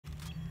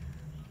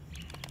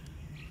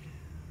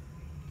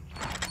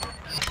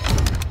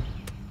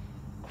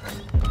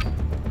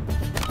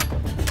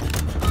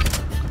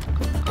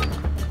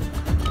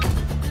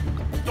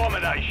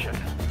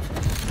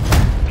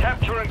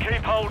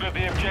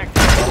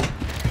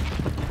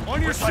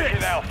On your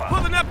six. Alpha.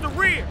 Pulling up the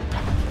rear.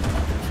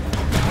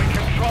 We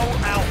control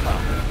Alpha.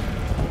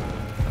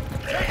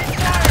 Taking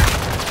fire.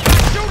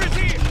 Shooters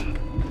here.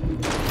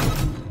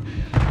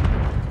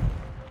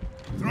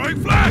 Throwing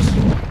flash!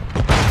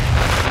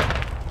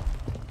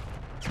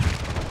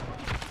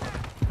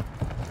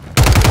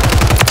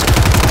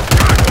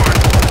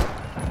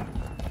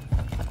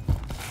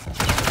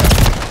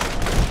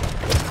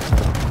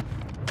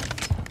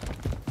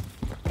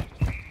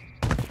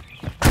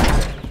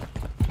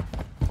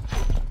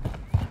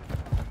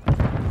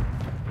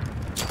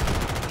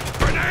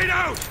 Grenade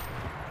out!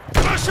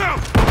 Flush out!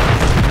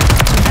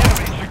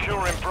 Enemy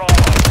securing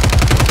Bravo.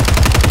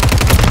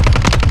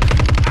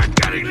 I'm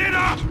getting lit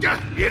up! Get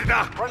it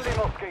up! Friendly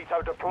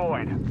Mosquito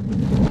deployed.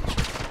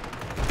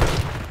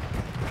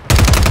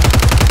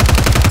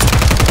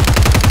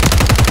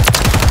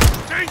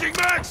 Changing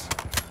max!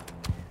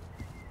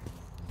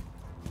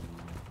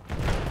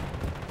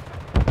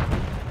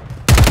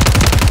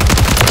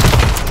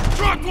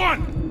 Truck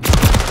one!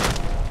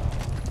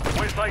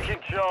 We're taking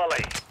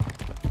Charlie.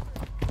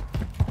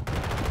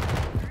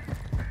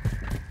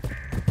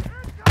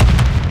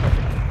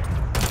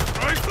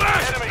 Throwing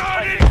flash! Enemy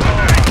God, taking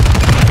Bravo.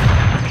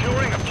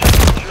 Securing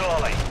objective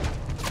Charlie.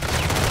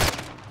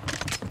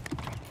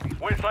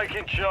 We're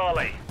taking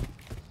Charlie.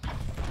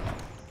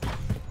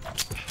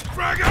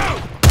 Frag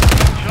out!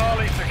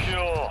 Charlie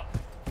secure.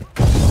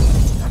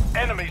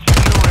 Enemy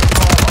securing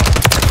Bravo.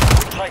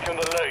 We've taken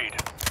the lead.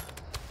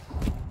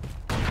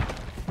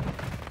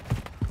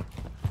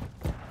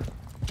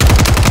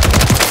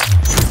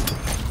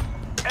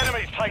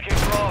 Enemy's taking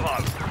Bravo.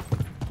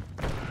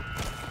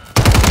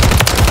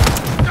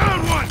 Down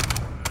one!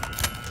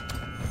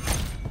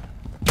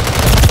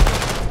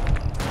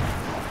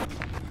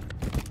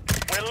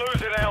 We're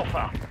losing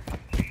Alpha.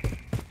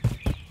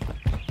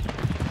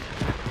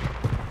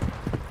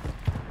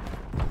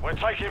 We're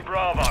taking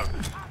Bravo.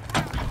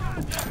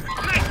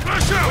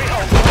 Flash out! We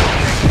hold one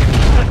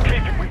objective. Let's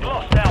keep it. We've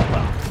lost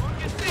Alpha.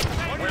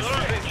 We're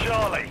losing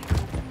Charlie.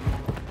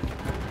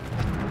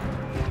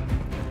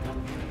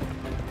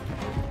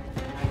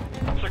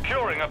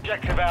 Securing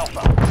objective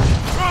Alpha.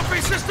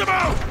 Trophy system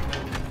out!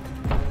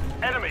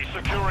 Enemy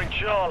securing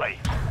Charlie.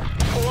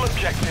 All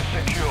objectives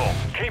secure.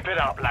 Keep it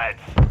up, lads.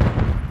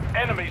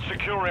 Enemy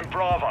securing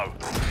Bravo.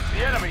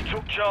 The enemy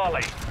took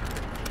Charlie.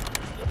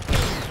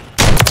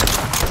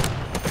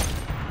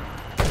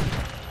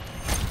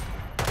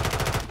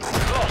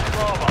 Lost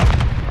Bravo.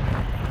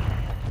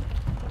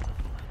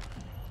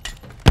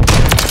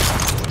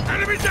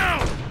 Enemy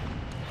down!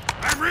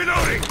 I'm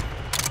reloading!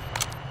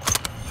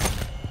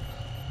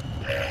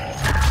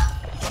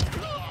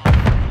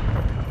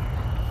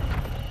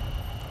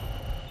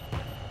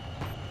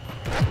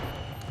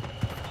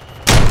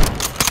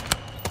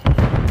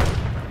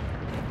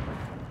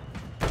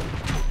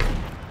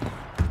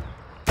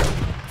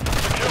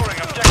 Securing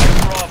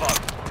objective Bravo.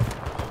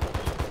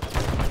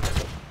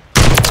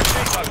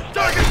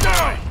 Target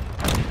down!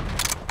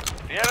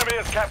 The enemy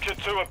has captured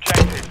 2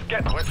 objectives.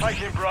 We're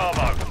taking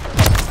Bravo.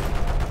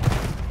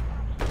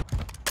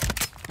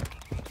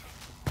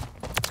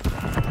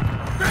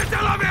 Vete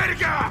a la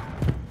verga!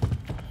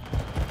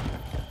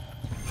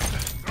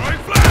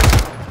 Throwing flash!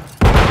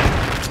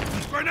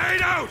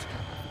 Grenade out!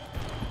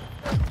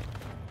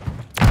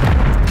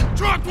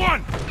 Truck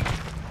one!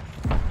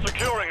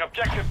 Securing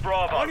objective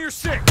Bravo. On your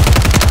six.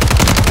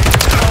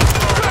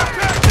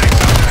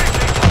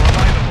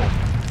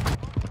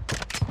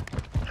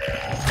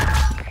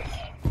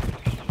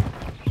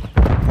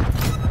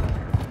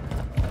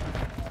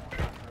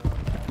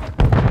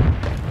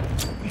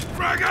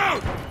 Frag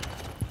out!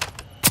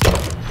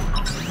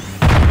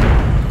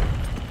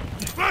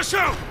 Flash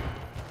out!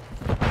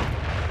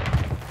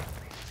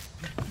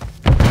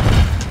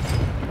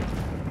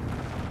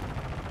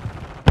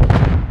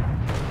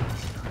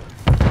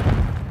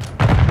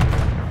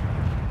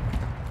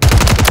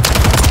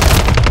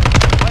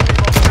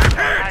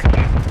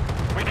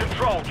 We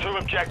control 2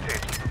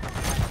 objectives.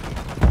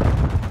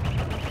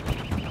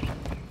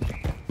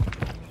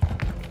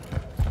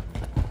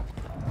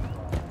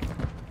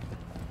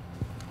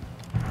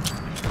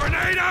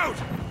 Grenade out!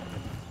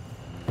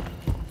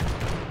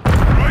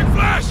 Throwing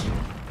flash!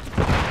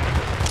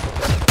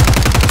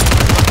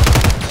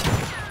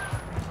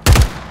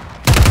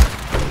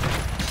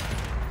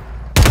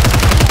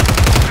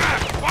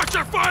 Watch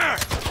your fire!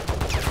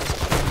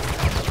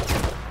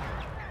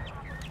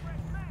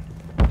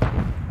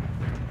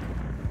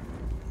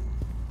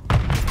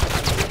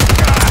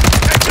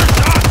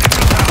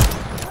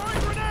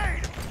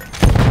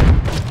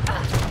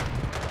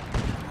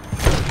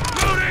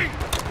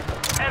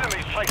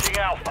 Taking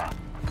Alpha.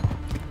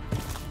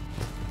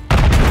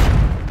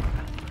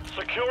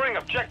 Securing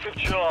objective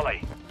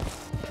Charlie.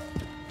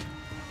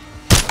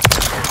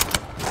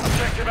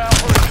 Objective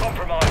Alpha is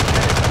compromised.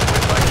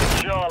 We're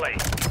taking Charlie.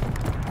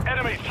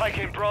 Enemy's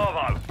taking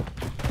Bravo.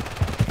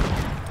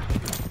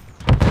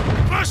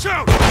 Flash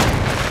out!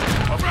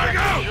 Frag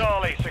out!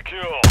 Charlie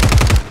secure.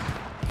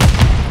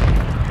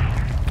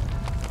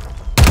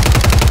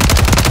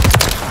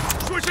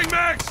 Switching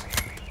mags!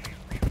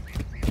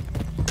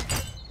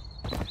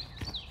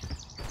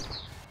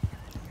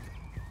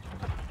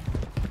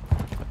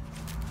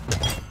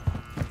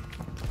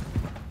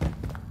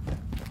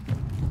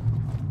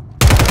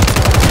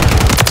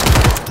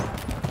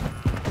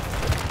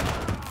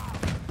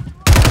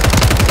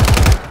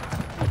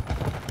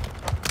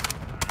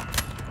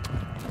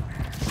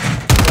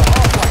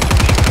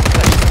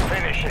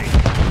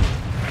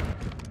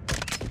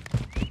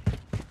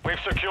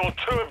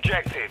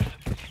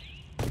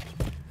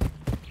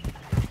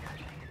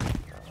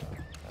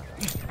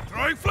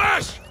 Throwing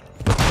flash!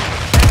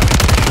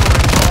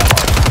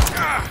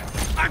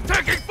 I'm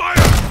taking fire!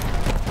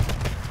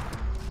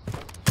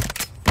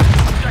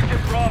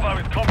 Objective Bravo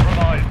is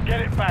compromised.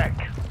 Get it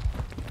back.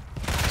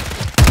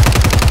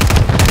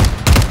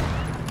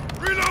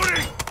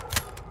 Reloading!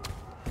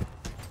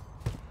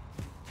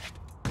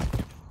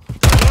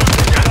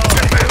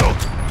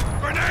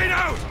 Grenade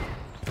out!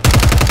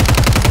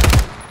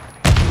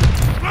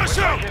 Flash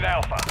out! Taking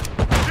Alpha.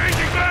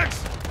 Changing mags!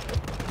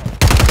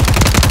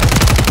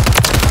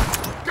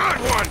 Got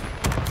one!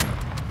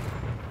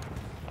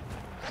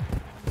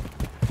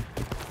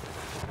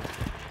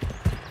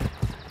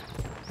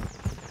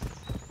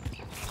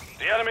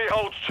 The enemy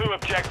holds 2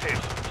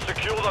 objectives.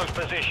 Secure those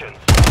positions.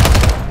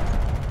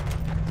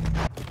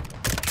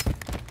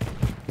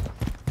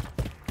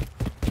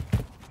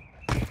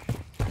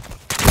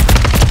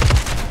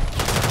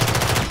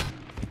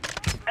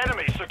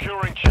 Enemy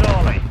securing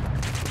Charlie.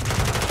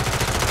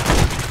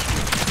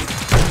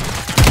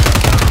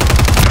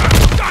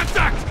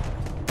 Contact!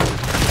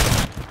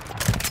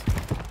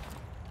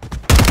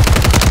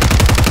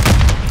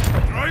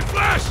 Throwing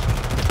flash!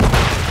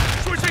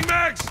 Switching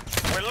mags!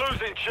 We're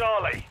losing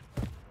Charlie.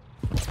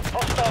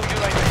 Hostile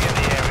UAV in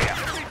the area.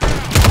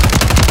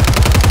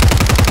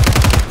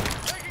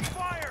 Taking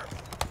fire!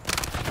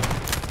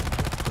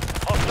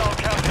 Hostile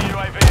counter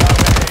UAV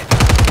overhead.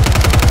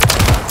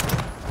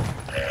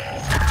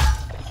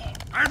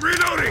 I'm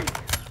reloading!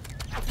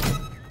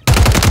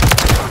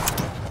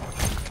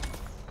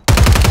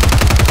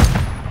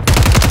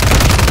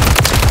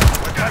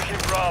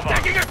 Attacking Bravo.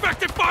 Taking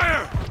effective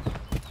fire!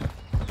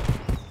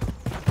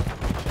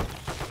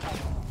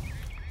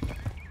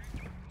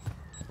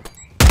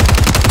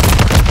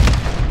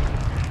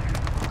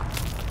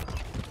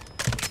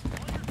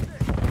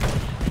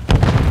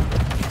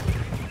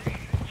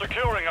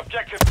 Securing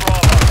objective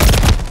Bravo.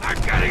 I'm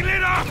getting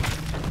lit up!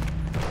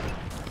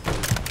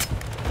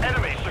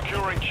 Enemy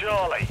securing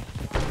Charlie.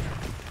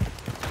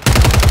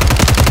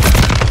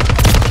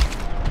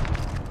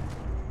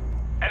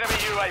 Enemy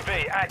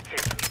UAV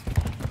active.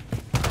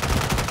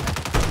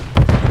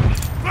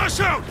 Flash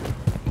out!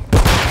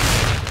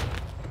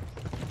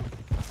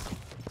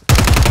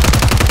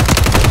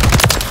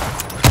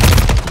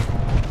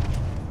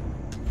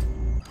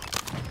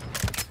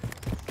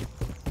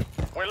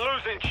 We're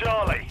losing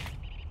Charlie.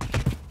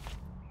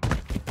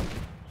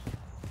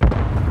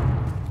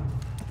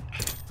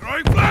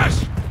 Throwing flash!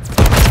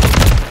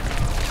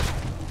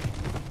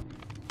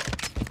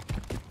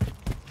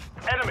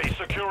 Enemy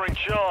securing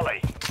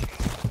Charlie.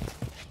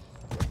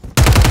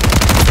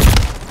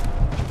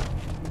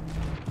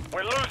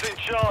 We're losing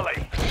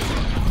Charlie.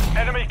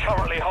 Enemy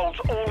currently holds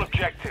all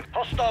objectives.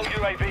 Hostile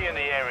UAV in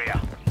the area.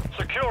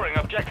 Securing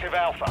objective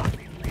Alpha.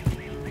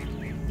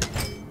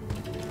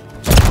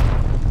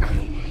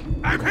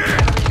 I'm here!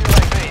 Enemy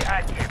UAV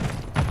active.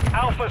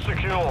 Alpha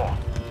secure.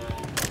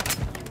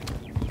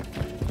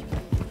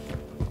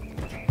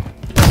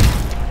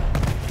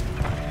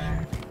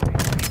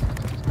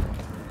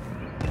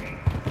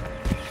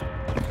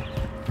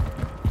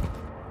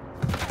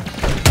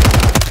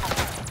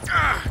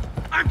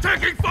 I'm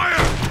taking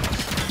fire!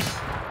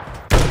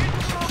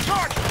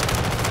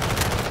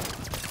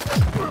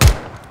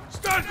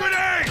 Stun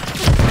grenade!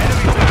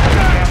 Enemy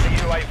counter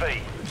UAV.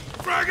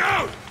 Frag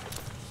out!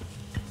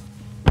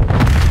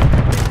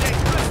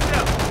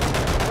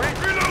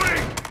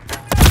 Reloading!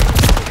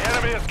 The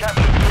enemy has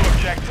captured 2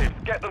 objectives.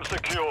 Get them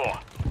secure.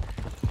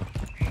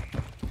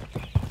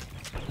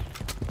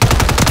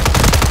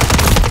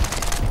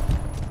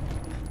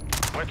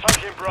 We're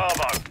taking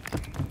Bravo.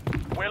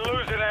 We're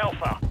losing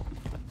Alpha.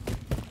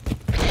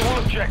 All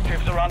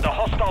objectives are under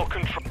hostile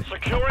control.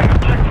 Securing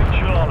objective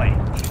Charlie.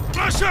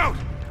 Flash out!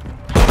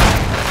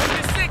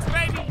 Only 6,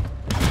 baby!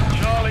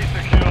 Charlie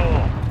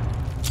secure.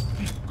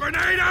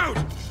 Grenade out!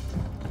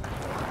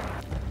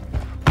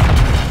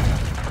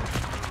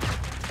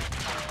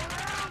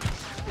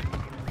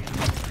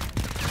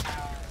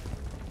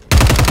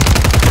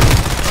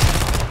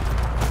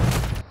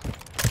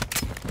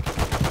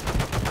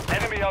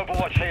 Enemy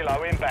Overwatch Helo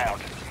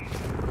inbound.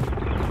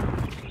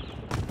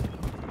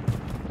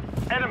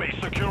 Enemy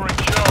securing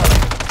Charlie.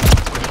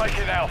 We're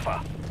taking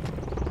Alpha.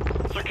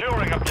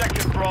 Securing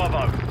objective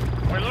Bravo.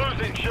 We're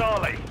losing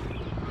Charlie.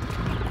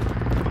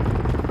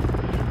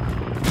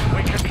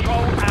 We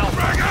control Alpha.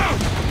 Frag out!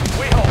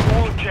 We hold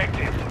all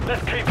objectives.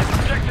 Let's keep it.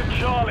 Objective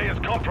Charlie is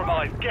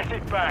compromised. Get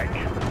it back.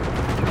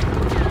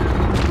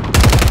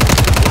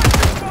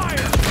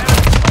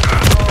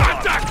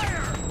 Contact!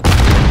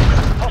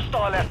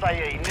 Hostile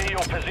SAE near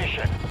your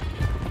position.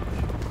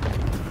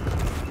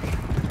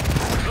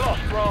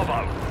 Lost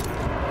Bravo.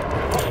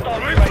 Hostile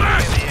UAV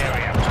in the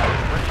area.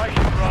 We're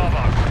taking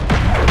Bravo.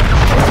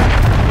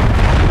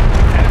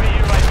 Enemy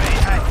UAV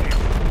active.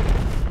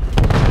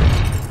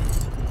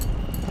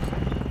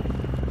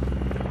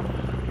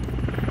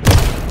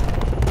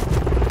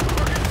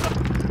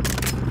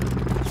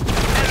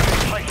 Enemy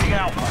taking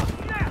Alpha.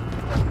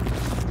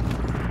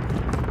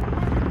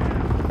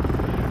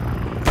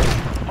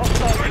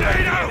 Hostile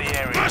Grenade UAV out! in the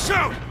area. Flash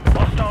out!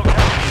 Hostile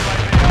counter UAV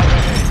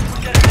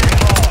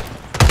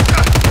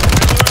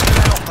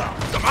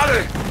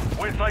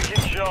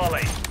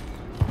Charlie.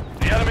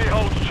 The enemy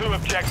holds 2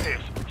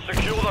 objectives.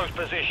 Secure those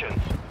positions.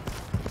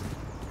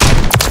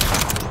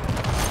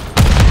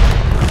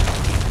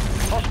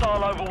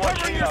 Hostile Overwatch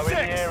Covering your Helo in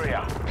the six.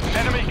 area.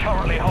 Enemy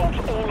currently holds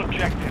all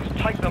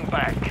objectives. Take them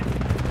back.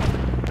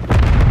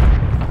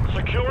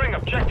 Securing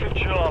objective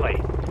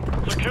Charlie.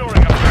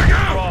 Securing objective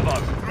Bravo.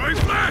 Throwing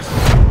flash!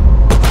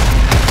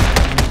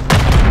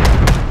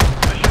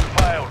 Mission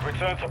failed.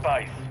 Return to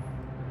base.